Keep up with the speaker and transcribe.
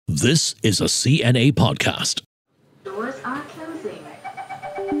This is a CNA podcast. Doors are closing.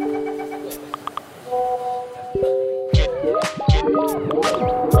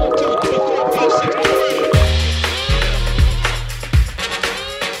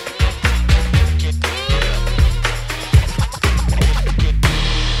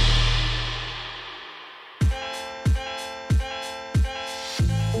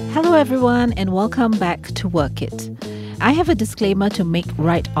 Hello everyone and welcome back to Work It. I have a disclaimer to make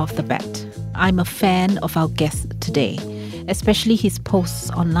right off the bat. I'm a fan of our guest today, especially his posts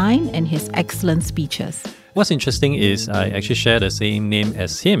online and his excellent speeches. What's interesting is I actually share the same name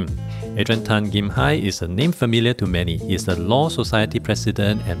as him. Adrian Tan is a name familiar to many. He is the Law Society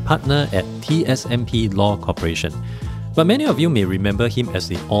President and partner at TSMP Law Corporation. But many of you may remember him as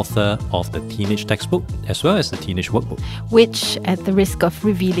the author of the Teenage Textbook as well as the Teenage Workbook, Which, at the risk of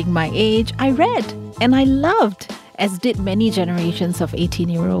revealing my age, I read and I loved, as did many generations of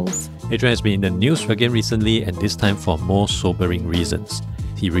 18-year-olds. Adrian has been in the news again recently, and this time for more sobering reasons.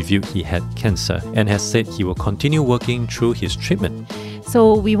 He revealed he had cancer and has said he will continue working through his treatment.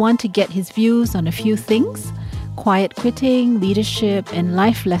 So we want to get his views on a few things: quiet quitting, leadership, and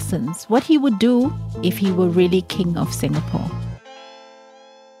life lessons. What he would do if he were really king of Singapore.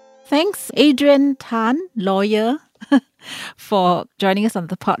 Thanks, Adrian Tan, lawyer, for joining us on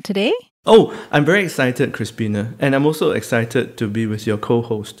the pod today. Oh, I'm very excited, Crispina, and I'm also excited to be with your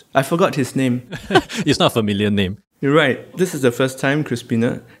co-host. I forgot his name. It's not a familiar name. You're right. This is the first time,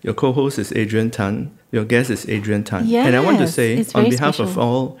 Crispina. Your co-host is Adrian Tan. Your guest is Adrian Tan. Yes, and I want to say, it's on very behalf special. of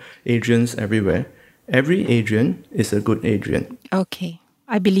all Adrians everywhere, every Adrian is a good Adrian. Okay,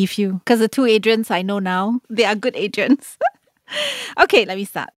 I believe you. Because the two Adrians I know now, they are good Adrians. Okay, let me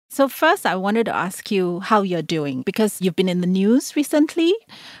start. So first, I wanted to ask you how you're doing, because you've been in the news recently.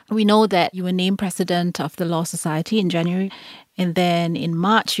 We know that you were named president of the Law Society in January, and then in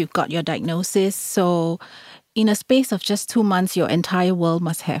March, you got your diagnosis. So in a space of just 2 months, your entire world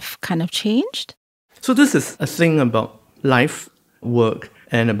must have kind of changed. So this is a thing about life, work,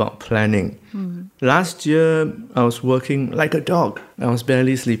 and about planning. Last year, I was working like a dog. I was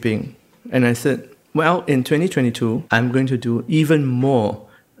barely sleeping. And I said, well, in 2022, I'm going to do even more.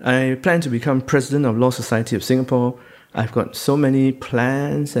 I plan to become president of Law Society of Singapore. I've got so many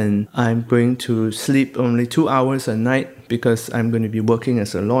plans, and I'm going to sleep only 2 hours a night because I'm going to be working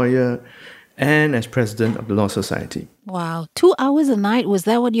as a lawyer and as president of the Law Society. Wow, 2 hours a night, was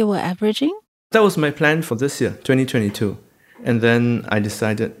that what you were averaging? That was my plan for this year, 2022. And then I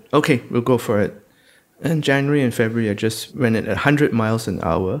decided, okay, we'll go for it. In January and February, I just went at 100 miles an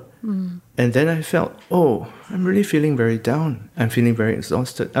hour. And then I felt, oh, I'm really feeling very down. I'm feeling very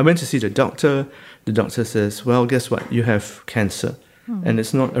exhausted. I went to see the doctor. The doctor says, well, guess what? You have cancer. And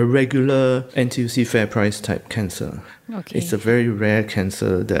it's not a regular NTUC fair price type cancer. Okay. It's a very rare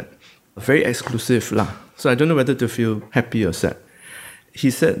cancer that, very exclusive lah. So I don't know whether to feel happy or sad. He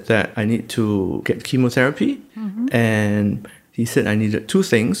said that I need to get chemotherapy. And he said I needed two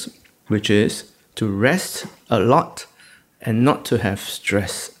things, which is to rest a lot and not to have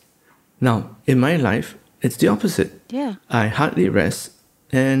stress. Now, in my life, it's the opposite. Yeah. I hardly rest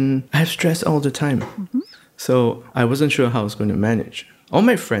and I have stress all the time. So I wasn't sure how I was going to manage. All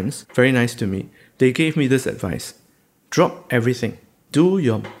my friends, very nice to me, they gave me this advice: drop everything. Do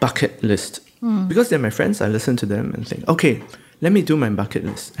your bucket list. Because they're my friends, I listen to them and think, okay, let me do my bucket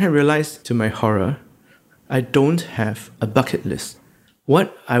list. I realized, to my horror, I don't have a bucket list.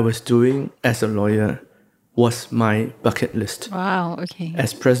 What I was doing as a lawyer was my bucket list. Wow, okay.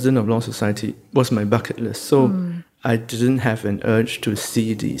 As president of Law Society was my bucket list. So I didn't have an urge to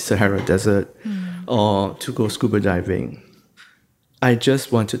see the Sahara Desert or to go scuba diving. I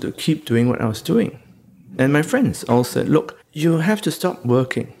just wanted to keep doing what I was doing. And my friends all said, look, you have to stop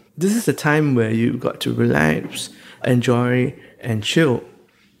working. This is a time where you got to relax, enjoy, and chill.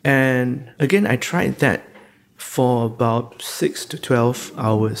 And again, I tried that for about 6 to 12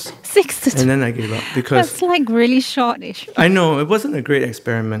 hours. 6 to 12. And then I gave up because That's like really short-ish. I know it wasn't a great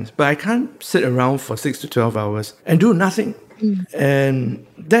experiment, but I can't sit around for 6 to 12 hours and do nothing. And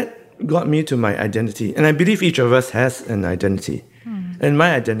that got me to my identity. And I believe each of us has an identity. And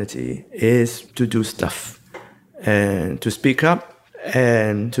my identity is to do stuff and to speak up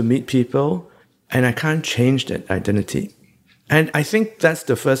and to meet people. And I can't change that identity. And I think that's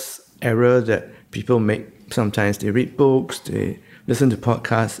the first error that people make. Sometimes they read books, they listen to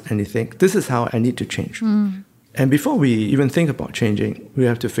podcasts, and they think, this is how I need to change. And before we even think about changing, we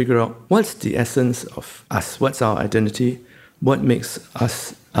have to figure out what's the essence of us, what's our identity, what makes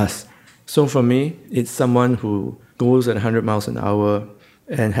us us. So for me, it's someone who goes at 100 miles an hour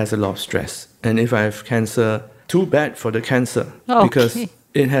and has a lot of stress. And if I have cancer, too bad for the cancer. Okay. Because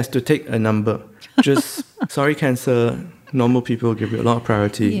it has to take a number. Just, sorry, cancer, normal people give you a lot of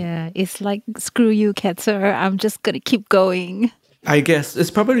priority. Yeah, it's like, screw you, cancer. I'm just going to keep going. I guess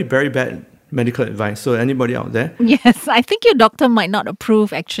it's probably very bad medical advice. So anybody out there? Yes, I think your doctor might not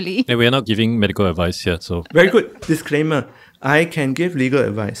approve, actually. And we are not giving medical advice here, so Very good. Disclaimer. I can give legal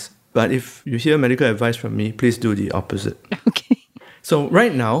advice. But if you hear medical advice from me, please do the opposite. Okay. So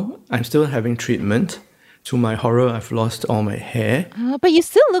right now, I'm still having treatment. To my horror, I've lost all my hair. But you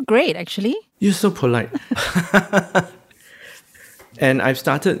still look great, actually. You're so polite. And I've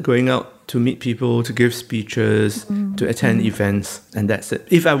started going out to meet people, to give speeches, to attend events, and that's it.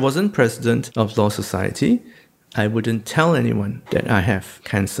 If I wasn't president of Law Society, I wouldn't tell anyone that I have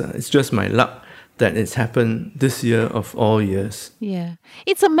cancer. It's just my luck that it's happened this year of all years. Yeah.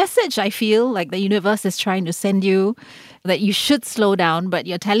 It's a message, I feel, like the universe is trying to send you that you should slow down, but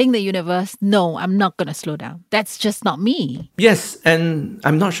you're telling the universe, no, I'm not going to slow down. That's just not me. Yes, and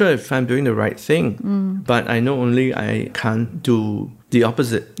I'm not sure if I'm doing the right thing, but I know only I can't do the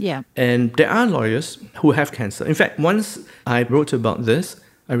opposite. Yeah. And there are lawyers who have cancer. In fact, once I wrote about this,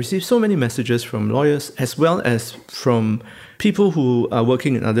 I received so many messages from lawyers as well as from people who are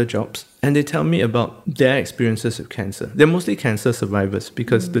working in other jobs, and they tell me about their experiences with cancer. They're mostly cancer survivors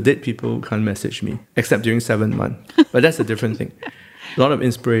because the dead people can't message me, except during 7 months. But that's a different thing. A lot of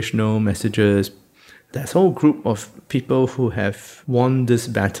inspirational messages. There's a whole group of people who have won this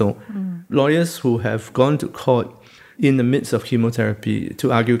battle. Lawyers who have gone to court in the midst of chemotherapy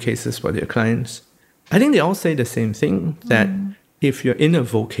to argue cases for their clients. I think they all say the same thing, that if you're in a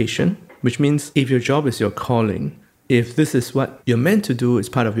vocation, which means if your job is your calling, if this is what you're meant to do, it's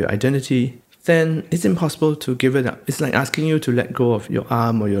part of your identity, then it's impossible to give it up. It's like asking you to let go of your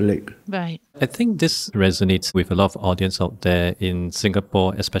arm or your leg. Right. I think this resonates with a lot of audience out there in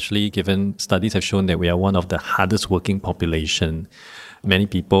Singapore, especially given studies have shown that we are one of the hardest working population. Many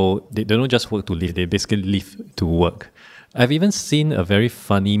people, they don't just work to live, they basically live to work. I've even seen a very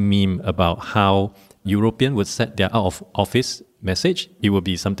funny meme about how European would set their out of office message. It will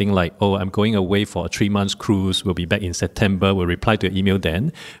be something like, oh, I'm going away for a 3-month cruise, we'll be back in September, we'll reply to your email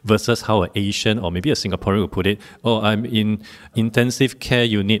then, versus how an Asian or maybe a Singaporean will put it, oh, I'm in intensive care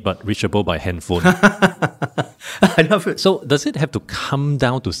unit but reachable by handphone. I love it. So does it have to come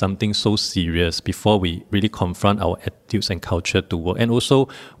down to something so serious before we really confront our attitudes and culture to work? And also,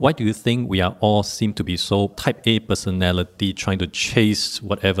 why do you think we are all seem to be so type A personality trying to chase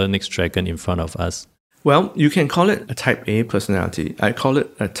whatever next dragon in front of us? Well, you can call it a type A personality. I call it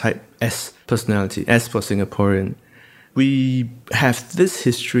a type S personality, S for Singaporean. We have this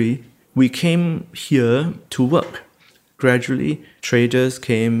history. We came here to work. Gradually, traders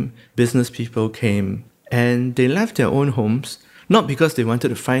came, business people came, and they left their own homes, not because they wanted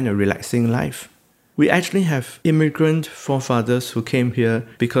to find a relaxing life. We actually have immigrant forefathers who came here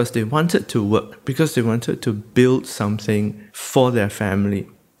because they wanted to work, because they wanted to build something for their family.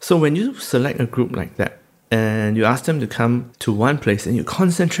 So when you select a group like that and you ask them to come to one place and you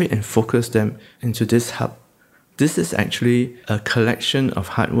concentrate and focus them into this hub, this is actually a collection of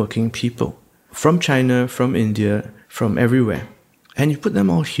hardworking people from China, from India, from everywhere. And you put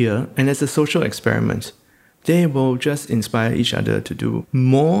them all here, and as a social experiment, they will just inspire each other to do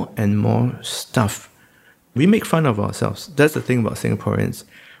more and more stuff. We make fun of ourselves. That's the thing about Singaporeans.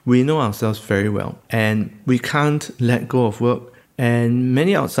 We know ourselves very well, and we can't let go of work. And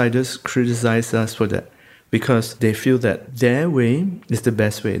many outsiders criticize us for that because they feel that their way is the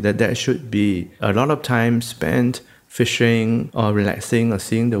best way, that there should be a lot of time spent fishing or relaxing or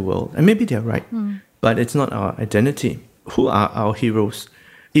seeing the world. And maybe they're right, but it's not our identity. Who are our heroes?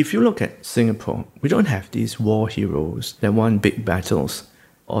 If you look at Singapore, we don't have these war heroes that won big battles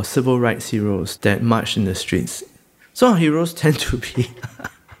or civil rights heroes that march in the streets. So our heroes tend to be...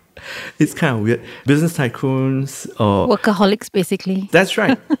 It's kind of weird. Business tycoons or... Workaholics, basically. That's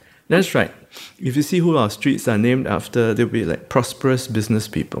right. That's right. If you see who our streets are named after, they'll be like prosperous business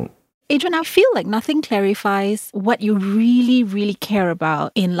people. Adrian, I feel like nothing clarifies what you really, really care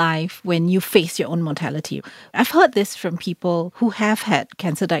about in life when you face your own mortality. I've heard this from people who have had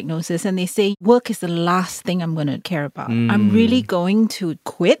cancer diagnosis, and they say, work is the last thing I'm going to care about. I'm really going to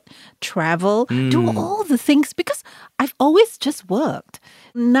quit, travel, do all the things because I've always just worked.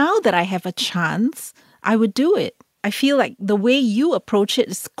 Now that I have a chance, I would do it. I feel like the way you approach it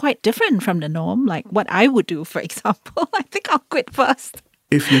is quite different from the norm, like what I would do, for example. I think I'll quit first.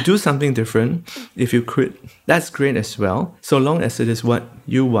 If you do something different, if you quit, that's great as well, so long as it is what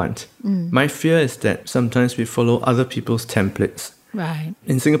you want. My fear is that sometimes we follow other people's templates. Right.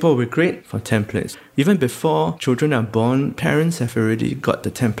 In Singapore, we're great for templates. Even before children are born, parents have already got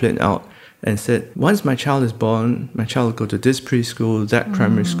the template out. and said, once my child is born, my child will go to this preschool, that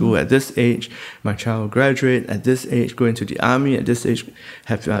primary school at this age, my child will graduate at this age, go into the army at this age,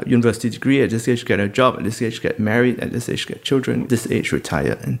 have a university degree at this age, get a job at this age, get married at this age, get children at this age,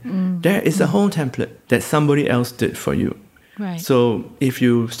 retire. And there is a whole template that somebody else did for you. Right. So if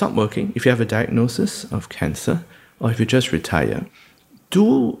you stop working, if you have a diagnosis of cancer, or if you just retire,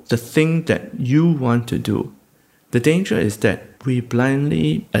 do the thing that you want to do. The danger is that we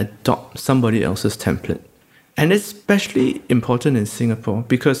blindly adopt somebody else's template. And it's especially important in Singapore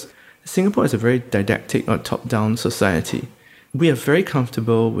because Singapore is a very didactic or top-down society. We are very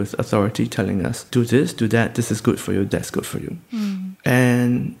comfortable with authority telling us, do this, do that, this is good for you, that's good for you.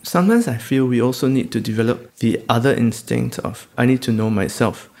 And sometimes I feel we also need to develop the other instinct of, I need to know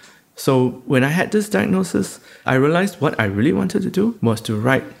myself. So when I had this diagnosis, I realized what I really wanted to do was to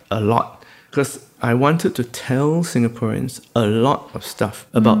write a lot because I wanted to tell Singaporeans a lot of stuff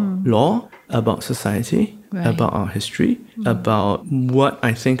about law, about society, about our history, about what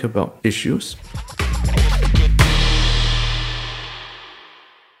I think about issues.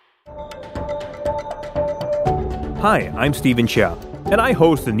 Hi, I'm Stephen Chia, and I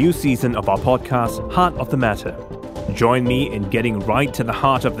host the new season of our podcast, Heart of the Matter. Join me in getting right to the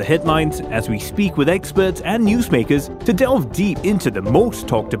heart of the headlines as we speak with experts and newsmakers to delve deep into the most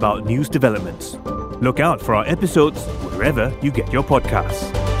talked about news developments. Look out for our episodes wherever you get your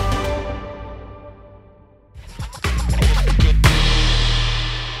podcasts.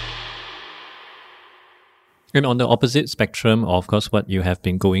 And on the opposite spectrum, of course, what you have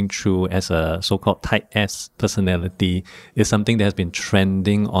been going through as a so-called type S personality is something that has been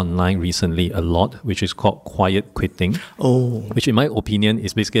trending online recently a lot, which is called quiet quitting. Which in my opinion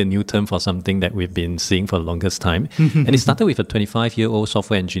is basically a new term for something that we've been seeing for the longest time. And it started with a 25-year-old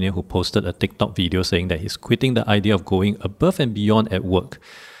software engineer who posted a TikTok video saying that he's quitting the idea of going above and beyond at work.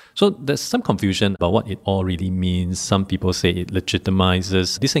 So there's some confusion about what it all really means. Some people say it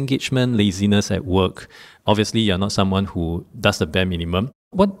legitimizes disengagement, laziness at work. Obviously, you're not someone who does the bare minimum.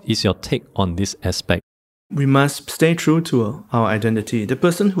 What is your take on this aspect? We must stay true to our identity. The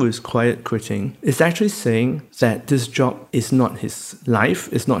person who is quiet quitting is actually saying that this job is not his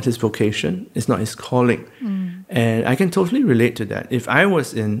life, it's not his vocation, it's not his calling. And I can totally relate to that. If I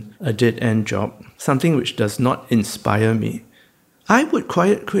was in a dead-end job, something which does not inspire me, I would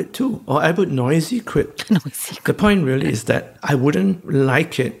quiet quit too, or I would noisy quit. The point really is that I wouldn't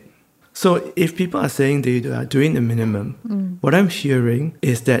like it. So if people are saying they are doing the minimum, what I'm hearing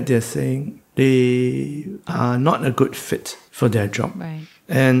is that they're saying they are not a good fit for their job. Right.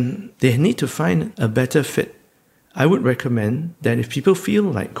 And they need to find a better fit. I would recommend that if people feel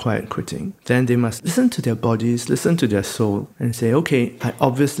like quiet quitting, then they must listen to their bodies, listen to their soul, and say, okay, I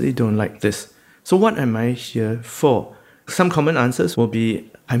obviously don't like this. So what am I here for? Some common answers will be,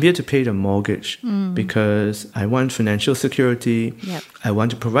 I'm here to pay the mortgage because I want financial security. Yep. I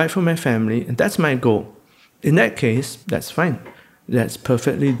want to provide for my family, and that's my goal. In that case, that's fine. That's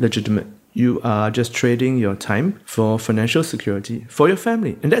perfectly legitimate. You are just trading your time for financial security for your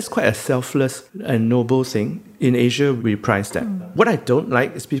family. And that's quite a selfless and noble thing. In Asia, we prize that. What I don't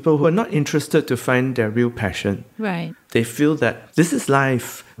like is people who are not interested to find their real passion. Right. They feel that this is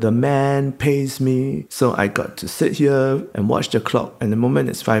life. The man pays me, so I got to sit here and watch the clock. And the moment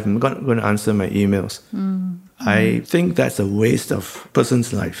it's 5, I'm not going to answer my emails. I think that's a waste of a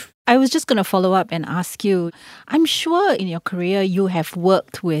person's life. I was just going to follow up and ask you, I'm sure in your career you have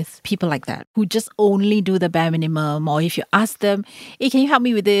worked with people like that who just only do the bare minimum, or if you ask them, hey, can you help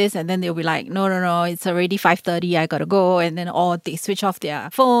me with this? And then they'll be like, no, it's already 5:30, I got to go. And then, or they switch off their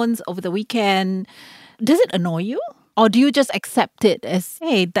phones over the weekend. Does it annoy you? Or do you just accept it as,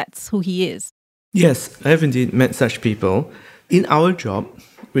 hey, that's who he is? Yes, I have indeed met such people. In our job,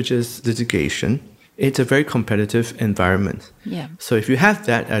 which is litigation, it's a very competitive environment. Yeah. So if you have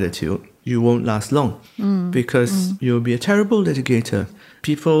that attitude, you won't last long because you'll be a terrible litigator.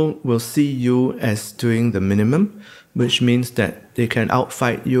 People will see you as doing the minimum, which means that they can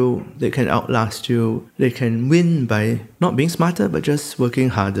outfight you, they can outlast you, they can win by not being smarter, but just working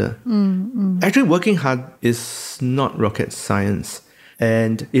harder. Actually, working hard is not rocket science.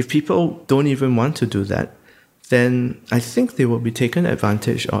 And if people don't even want to do that, then I think they will be taken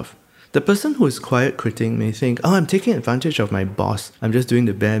advantage of. The person who is quiet quitting may think, I'm taking advantage of my boss. I'm just doing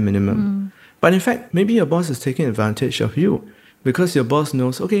the bare minimum. But in fact, maybe your boss is taking advantage of you because your boss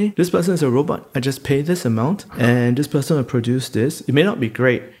knows, okay, this person is a robot. I just pay this amount and this person will produce this. It may not be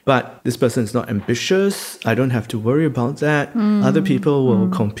great, but this person is not ambitious. I don't have to worry about that. Other people will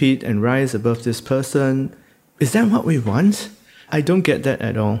compete and rise above this person. Is that what we want? I don't get that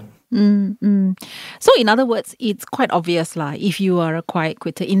at all. So in other words, it's quite obvious if you are a quiet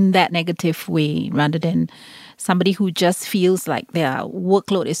quitter in that negative way rather than somebody who just feels like their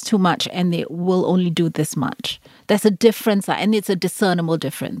workload is too much and they will only do this much. There's a difference and it's a discernible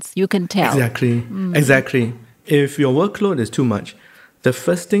difference. You can tell. Exactly. If your workload is too much, the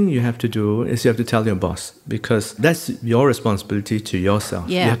first thing you have to do is you have to tell your boss, because that's your responsibility to yourself.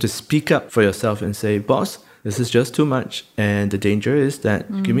 Yeah. You have to speak up for yourself and say, boss, this is just too much. And the danger is that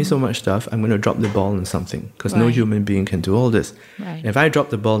you give me so much stuff, I'm going to drop the ball on something, because no Right. human being can do all this. Right. If I drop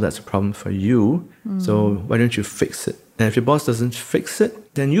the ball, that's a problem for you. So why don't you fix it? And if your boss doesn't fix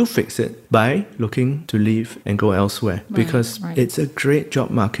it, then you fix it by looking to leave and go elsewhere. Because right. it's a great job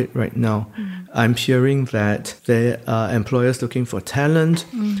market right now. I'm hearing that there are employers looking for talent,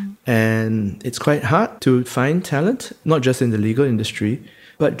 and it's quite hard to find talent, not just in the legal industry,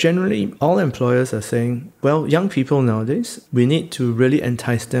 but generally all employers are saying, well, young people nowadays, we need to really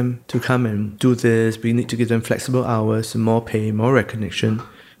entice them to come and do this. We need to give them flexible hours, more pay, more recognition.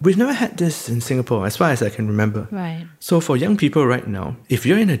 We've never had this in Singapore, as far as I can remember. Right. So for young people right now, if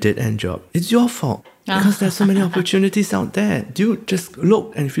you're in a dead-end job, it's your fault. Because there's so many opportunities out there. Dude, just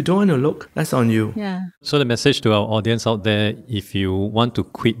look. And if you don't want to look, that's on you. Yeah. So the message to our audience out there, if you want to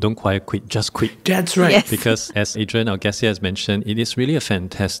quit, don't quiet quit, just quit. That's right. Yes. Because as Adrian, our guest here, has mentioned, it is really a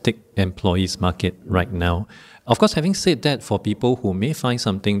fantastic employees market right now. Of course, having said that, for people who may find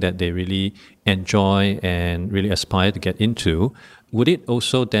something that they really enjoy and really aspire to get into, would it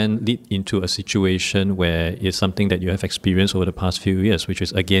also then lead into a situation where it's something that you have experienced over the past few years, which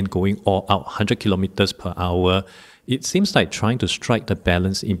is again going all out 100 kilometers per hour? It seems like trying to strike the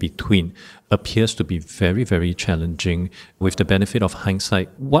balance in between appears to be very, very challenging. With the benefit of hindsight,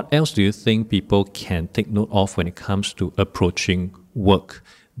 what else do you think people can take note of when it comes to approaching work?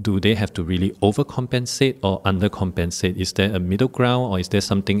 Do they have to really overcompensate or undercompensate? Is there a middle ground, or is there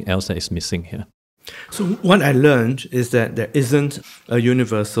something else that is missing here? So what I learned is that there isn't a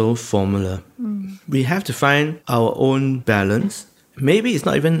universal formula. We have to find our own balance. Maybe it's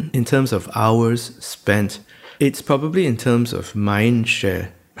not even in terms of hours spent. It's probably in terms of mind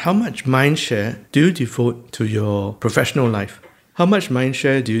share. How much mind share do you devote to your professional life? How much mind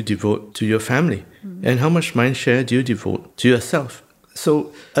share do you devote to your family? And how much mind share do you devote to yourself?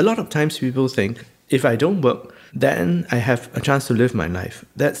 So a lot of times people think, if I don't work, then I have a chance to live my life.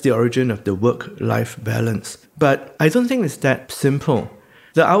 That's the origin of the work-life balance. But I don't think it's that simple.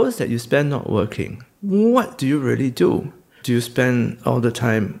 The hours that you spend not working, what do you really do? Do you spend all the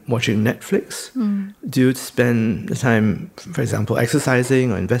time watching Netflix? Do you spend the time, for example,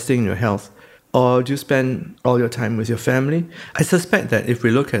 exercising or investing in your health? Or do you spend all your time with your family? I suspect that if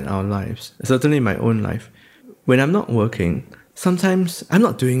we look at our lives, certainly my own life, when I'm not working, sometimes I'm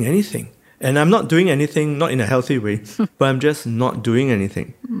not doing anything. And I'm not doing anything, not in a healthy way, but I'm just not doing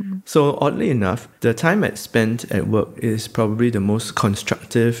anything. So oddly enough, the time I spent at work is probably the most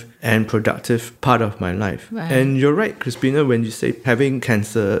constructive and productive part of my life. Right. And you're right, Crispina, when you say having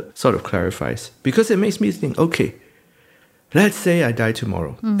cancer sort of clarifies. Because it makes me think, okay, let's say I die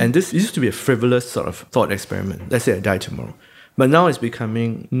tomorrow. And this used to be a frivolous sort of thought experiment. Let's say I die tomorrow. But now it's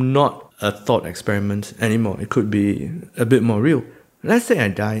becoming not a thought experiment anymore. It could be a bit more real. Let's say I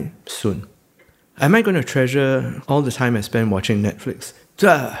die soon. Am I going to treasure all the time I spend watching Netflix?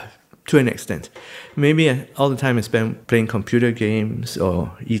 To an extent. Maybe all the time I spend playing computer games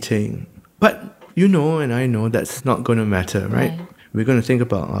or eating. But you know and I know that's not going to matter, right? We're going to think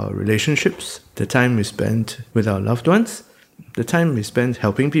about our relationships, the time we spend with our loved ones, the time we spend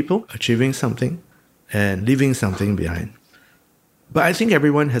helping people, achieving something, and leaving something behind. But I think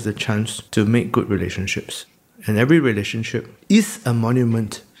everyone has a chance to make good relationships. And every relationship is a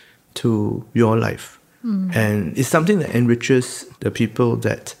monument to your life. And it's something that enriches the people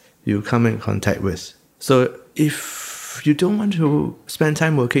that you come in contact with. So if you don't want to spend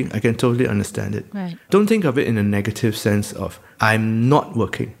time working, I can totally understand it. Right. Don't think of it in a negative sense of, I'm not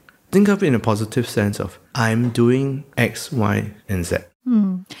working. Think of it in a positive sense of, I'm doing X, Y, and Z.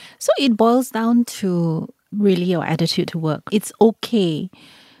 So it boils down to really your attitude to work. It's okay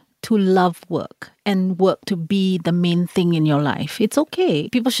to love work and work to be the main thing in your life. It's okay.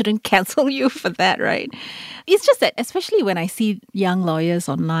 People shouldn't cancel you for that, right? It's just that, especially when I see young lawyers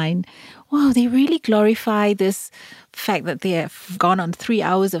online, wow, they really glorify this fact that they have gone on 3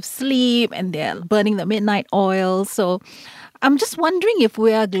 hours of sleep and they're burning the midnight oil. So I'm just wondering if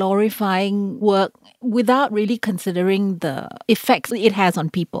we are glorifying work without really considering the effects it has on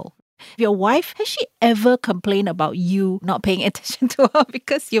people. Your wife, has she ever complained about you not paying attention to her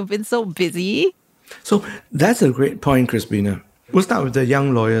because you've been so busy? So that's a great point, Crispina. We'll start with the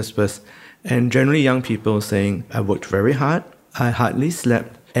young lawyers first. And generally young people saying, I worked very hard, I hardly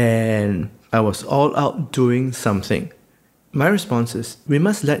slept, and I was all out doing something. My response is, we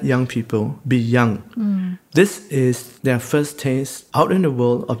must let young people be young. This is their first taste out in the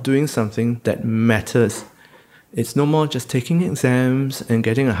world of doing something that matters. It's no more just taking exams and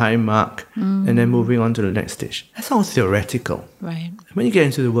getting a high mark and then moving on to the next stage. That's all theoretical. Right. When you get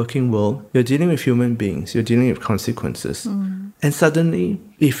into the working world, you're dealing with human beings, you're dealing with consequences. And suddenly,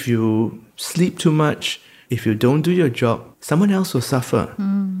 if you sleep too much, if you don't do your job, someone else will suffer.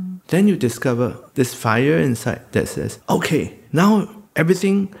 Then you discover this fire inside that says, okay, now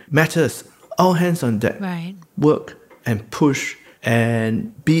everything matters. All hands on deck. Right. Work and push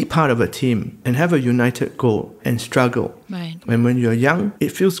and be part of a team and have a united goal and struggle. Right. And when you're young, it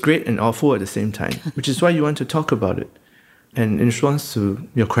feels great and awful at the same time, which is why you want to talk about it. And in response to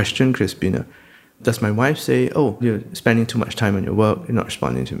your question, Crispina, does my wife say, oh, you're spending too much time on your work, you're not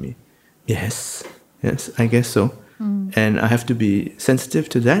responding to me? Yes, I guess so. And I have to be sensitive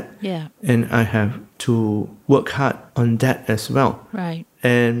to that. Yeah. And I have to work hard on that as well. Right.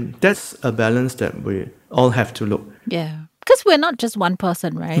 And that's a balance that we all have to look. Yeah. Because we're not just one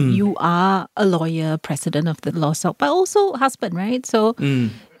person, right? You are a lawyer, president of the law soc, but also husband, right? So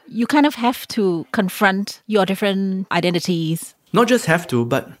you kind of have to confront your different identities. Not just have to,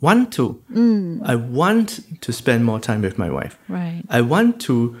 but want to. I want to spend more time with my wife. Right. I want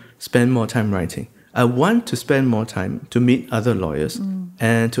to spend more time writing. I want to spend more time to meet other lawyers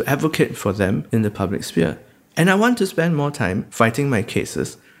and to advocate for them in the public sphere. And I want to spend more time fighting my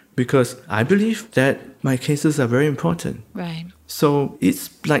cases because I believe that my cases are very important. Right. So it's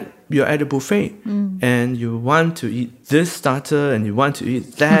like you're at a buffet and you want to eat this starter and you want to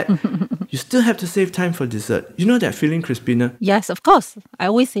eat that. You still have to save time for dessert. You know that feeling, Crispina? Yes, of course. I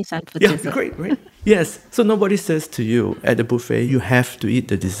always say time for Yeah, dessert. great, right? Yes. So nobody says to you at the buffet, you have to eat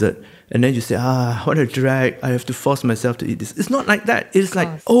the dessert. And then you say, what a drag. I have to force myself to eat this. It's not like that. It's like,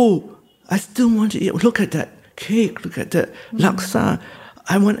 oh, I still want to eat. Look at that cake. Look at that laksa.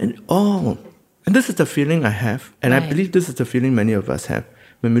 I want it all. And this is the feeling I have. And I believe this is the feeling many of us have.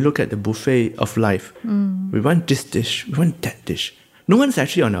 When we look at the buffet of life, we want this dish, we want that dish. No one's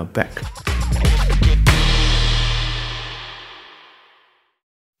actually on our back.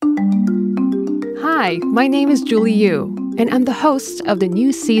 Hi, my name is Julie Yu, and I'm the host of the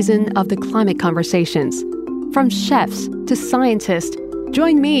new season of the Climate Conversations. From chefs to scientists,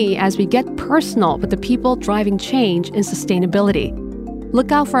 join me as we get personal with the people driving change in sustainability.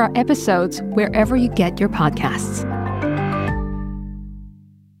 Look out for our episodes wherever you get your podcasts.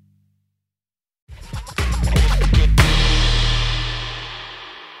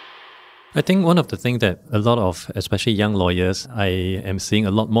 I think one of the things that a lot of, especially young lawyers, I am seeing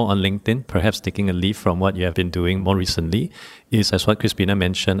a lot more on LinkedIn, perhaps taking a leaf from what you have been doing more recently, is as what Crispina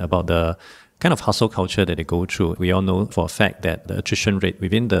mentioned about the kind of hustle culture that they go through. We all know for a fact that the attrition rate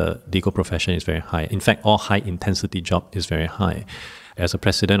within the legal profession is very high. In fact, all high-intensity job is very high. As a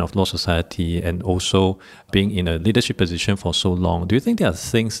president of Law Society and also being in a leadership position for so long, do you think there are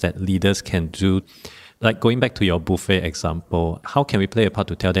things that leaders can do? Like going back to your buffet example, how can we play a part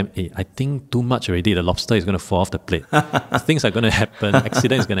to tell them, hey, I think too much already, the lobster is going to fall off the plate. Things are going to happen,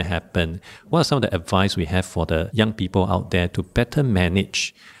 accident is going to happen. What are some of the advice we have for the young people out there to better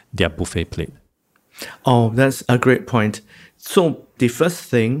manage their buffet plate? Oh, that's a great point. So the first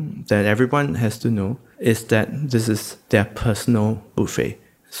thing that everyone has to know is that this is their personal buffet.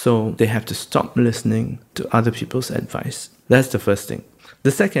 So they have to stop listening to other people's advice. That's the first thing.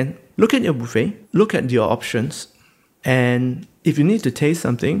 The second, look at your buffet, look at your options, and if you need to taste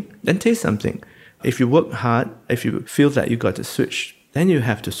something, then taste something. If you work hard, if you feel that you got to switch, then you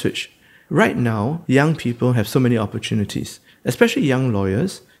have to switch. Right now, young people have so many opportunities, especially young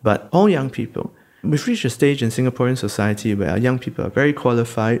lawyers, but all young people. We've reached a stage in Singaporean society where young people are very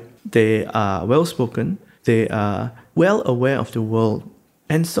qualified, they are well-spoken, they are well aware of the world,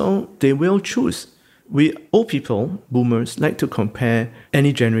 and so they will choose. We old people, boomers, like to compare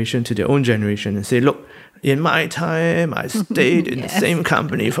any generation to their own generation and say, look, in my time, I stayed in the same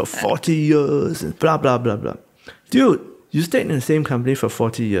company for 40 years, and blah, blah, blah, blah. Dude, you stayed in the same company for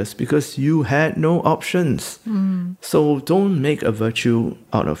 40 years because you had no options. So don't make a virtue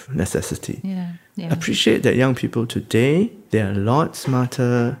out of necessity. Appreciate that young people today, they are a lot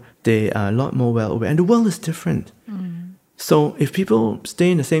smarter, they are a lot more well aware, and the world is different. So if people stay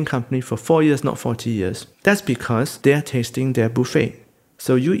in the same company for 4 years, not 40 years, that's because they are tasting their buffet.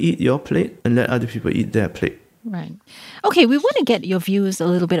 So you eat your plate and let other people eat their plate. Right. Okay, we want to get your views a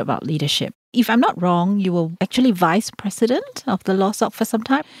little bit about leadership. If I'm not wrong, you were actually vice president of the Law Soc for some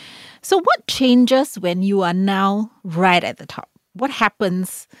time. So what changes when you are now right at the top? What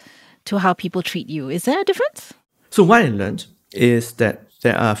happens to how people treat you? Is there a difference? So what I learned is that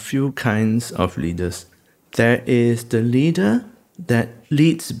there are a few kinds of leaders. There is the leader that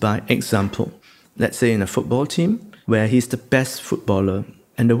leads by example. Let's say in a football team, where he's the best footballer,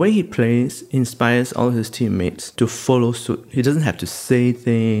 and the way he plays inspires all his teammates to follow suit. He doesn't have to say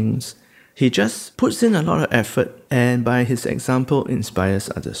things. He just puts in a lot of effort, and by his example inspires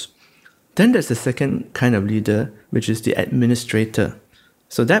others. Then there's the second kind of leader, which is the administrator.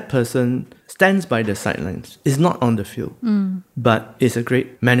 So that person stands by the sidelines, is not on the field, but is a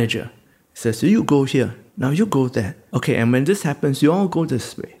great manager. Says, so you go here, now you go there. Okay, and when this happens, you all go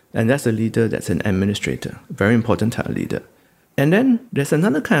this way. And that's a leader, that's an administrator, very important type of leader. And then there's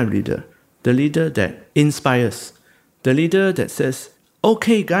another kind of leader, the leader that inspires, the leader that says,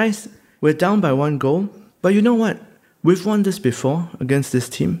 okay guys, we're down by 1 goal, but you know what? We've won this before against this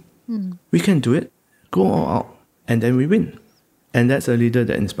team. We can do it, go all out, and then we win. And that's a leader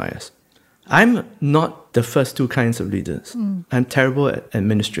that inspires. I'm not the first two kinds of leaders. I'm terrible at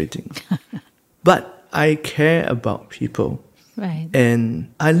administrating. But I care about people. Right.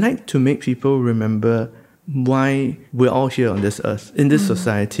 And I like to make people remember why we're all here on this earth, in this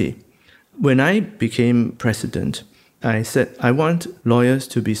society. When I became president, I said I want lawyers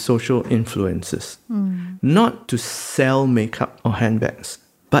to be social influencers, not to sell makeup or handbags,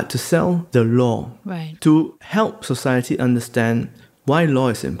 but to sell the law, Right. to help society understand why law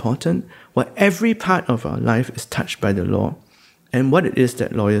is important, why every part of our life is touched by the law, and what it is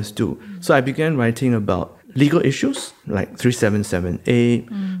that lawyers do. So I began writing about legal issues like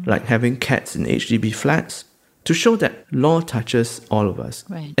 377A, like having cats in HDB flats, to show that law touches all of us.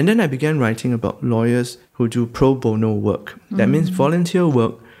 Right. And then I began writing about lawyers who do pro bono work. That means volunteer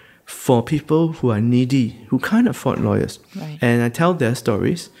work for people who are needy, who can't afford lawyers. Right. And I tell their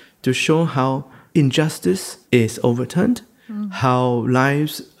stories to show how injustice is overturned, how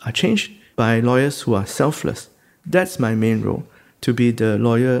lives are changed by lawyers who are selfless. That's my main role, to be the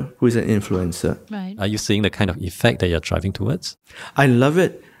lawyer who is an influencer. Right. Are you seeing the kind of effect that you're driving towards? I love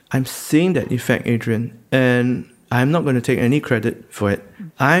it. I'm seeing that effect, Adrian, and I'm not going to take any credit for it.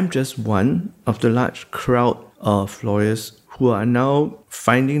 I'm just one of the large crowd of lawyers who are now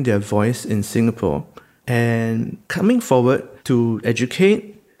finding their voice in Singapore and coming forward to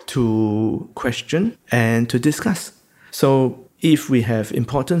educate, to question, and to discuss. So if we have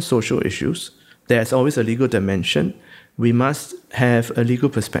important social issues, there's always a legal dimension. We must have a legal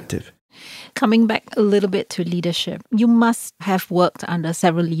perspective. Coming back a little bit to leadership, you must have worked under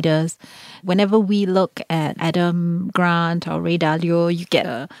several leaders. Whenever we look at Adam Grant or Ray Dalio, you get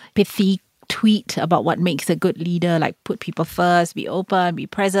a pithy tweet about what makes a good leader, like put people first, be open, be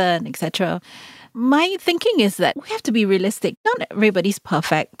present, etc. My thinking is that we have to be realistic. Not everybody's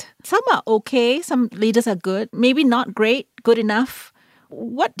perfect. Some are okay, some leaders are good, maybe not great, good enough.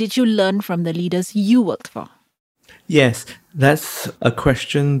 What did you learn from the leaders you worked for? Yes, that's a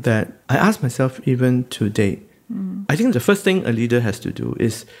question that I ask myself even today. I think the first thing a leader has to do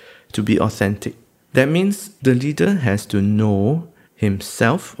is to be authentic. That means the leader has to know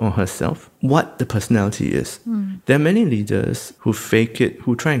himself or herself what the personality is. There are many leaders who fake it,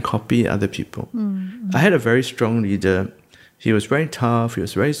 who try and copy other people. I had a very strong leader. He was very tough, he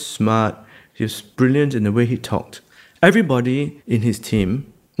was very smart, he was brilliant in the way he talked. Everybody in his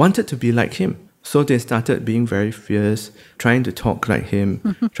team wanted to be like him. So they started being very fierce, trying to talk like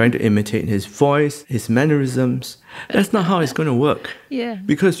him, trying to imitate his voice, his mannerisms. That's not how it's going to work. Yeah.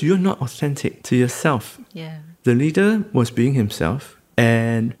 Because you're not authentic to yourself. Yeah. The leader was being himself,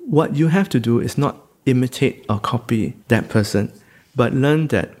 and what you have to do is not imitate or copy that person, but learn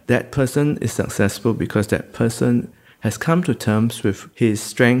that that person is successful because that person has come to terms with his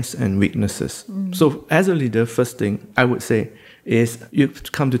strengths and weaknesses. So as a leader, first thing I would say is you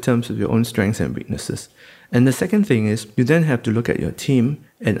come to terms with your own strengths and weaknesses. And the second thing is you then have to look at your team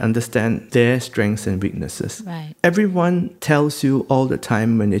and understand their strengths and weaknesses. Right. Everyone tells you all the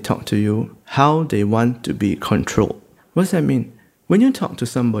time when they talk to you how they want to be controlled. What does that mean? When you talk to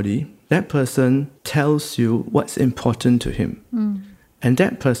somebody, that person tells you what's important to him. And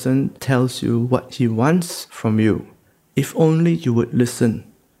that person tells you what he wants from you. If only you would listen.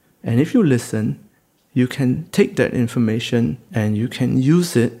 And if you listen, you can take that information and you can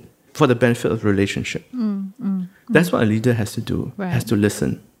use it for the benefit of the relationship. That's what a leader has to do, Right. has to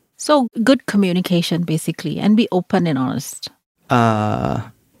listen. So good communication, basically, and be open and honest.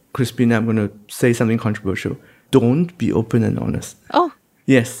 Crispina, I'm going to say something controversial. Don't be open and honest. Oh,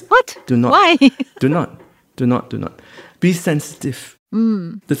 Yes. what? Do not. Why? Do not. Be sensitive.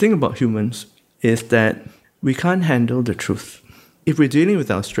 The thing about humans is that we can't handle the truth. If we're dealing with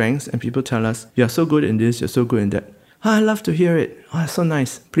our strengths and people tell us, you're so good in this, you're so good in that, I love to hear it. Oh, so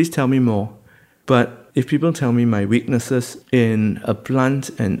nice. Please tell me more. But if people tell me my weaknesses in a blunt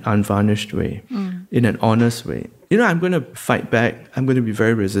and unvarnished way, in an honest way, I'm going to fight back. I'm going to be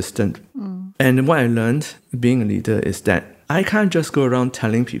very resistant. And what I learned being a leader is that I can't just go around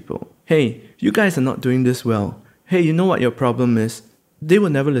telling people, hey, you guys are not doing this well. Hey, you know what your problem is? They will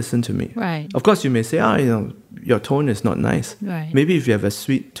never listen to me. Right. Of course, you may say, your tone is not nice. Right. Maybe if you have a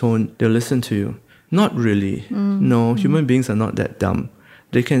sweet tone, they'll listen to you. Not really. No, human beings are not that dumb.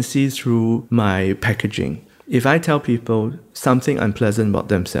 They can see through my packaging. If I tell people something unpleasant about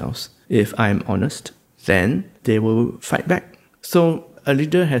themselves, if I'm honest, then they will fight back. So a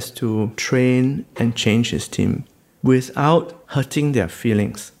leader has to train and change his team without hurting their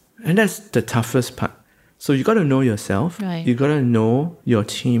feelings. And that's the toughest part. So you got to know yourself. Right. You got to know your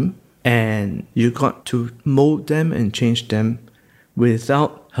team. And you got to mold them and change them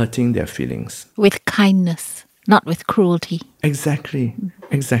without hurting their feelings. With kindness, not with cruelty. Exactly.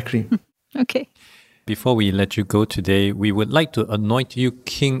 Okay. Before we let you go today, we would like to anoint you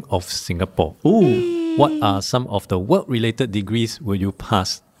King of Singapore. Ooh. What are some of the work-related degrees will you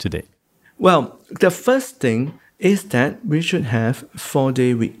pass today? Well, the first thing is that we should have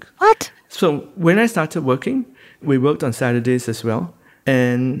 4-day week. What? So when I started working, we worked on Saturdays as well.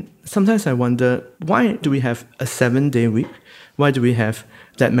 And sometimes I wonder, why do we have a 7-day week? Why do we have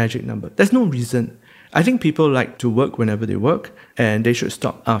that magic number? There's no reason. I think people like to work whenever they work, and they should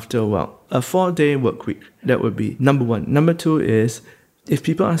stop after a while. A 4-day work week, that would be number one. Number two is, if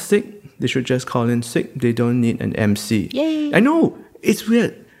people are sick, they should just call in sick. They don't need an MC. Yay. I know, it's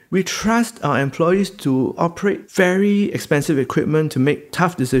weird. We trust our employees to operate very expensive equipment to make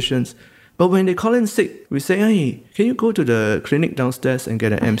tough decisions. But when they call in sick, we say, hey, can you go to the clinic downstairs and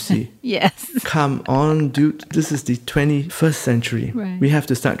get an MC? Yes. Come on, dude. This is the 21st century. Right. We have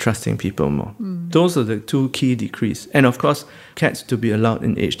to start trusting people more. Those are the two key decrees. And of course, cats to be allowed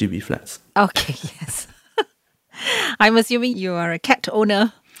in HDB flats. Okay, yes. I'm assuming you are a cat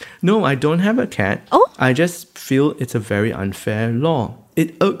owner. No, I don't have a cat. Oh? I just feel it's a very unfair law.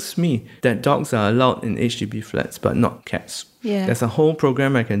 It irks me that dogs are allowed in HDB flats, but not cats. Yeah. There's a whole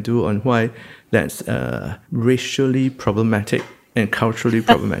program I can do on why that's racially problematic and culturally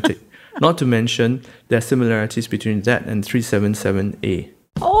problematic. Not to mention, there are similarities between that and 377A.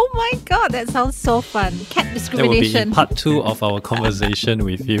 Oh my God, that sounds so fun. Cat That will be discrimination. in part 2 of our conversation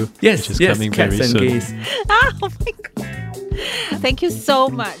with you, Yes, which is coming cats very and soon. gays. Ah, oh my God. Thank you so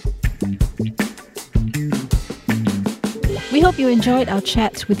much. We hope you enjoyed our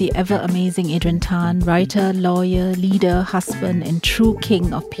chat with the ever-amazing Adrian Tan, writer, lawyer, leader, husband, and true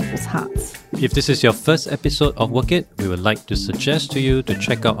king of people's hearts. If this is your first episode of Work It, we would like to suggest to you to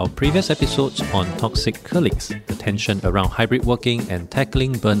check out our previous episodes on toxic colleagues, the tension around hybrid working, and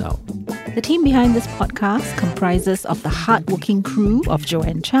tackling burnout. The team behind this podcast comprises of the hardworking crew of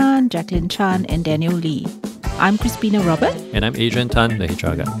Joanne Chan, Jacqueline Chan, and Daniel Lee. I'm Crispina Robert. And I'm Adrian Tan, the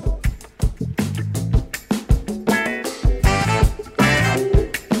HR guy.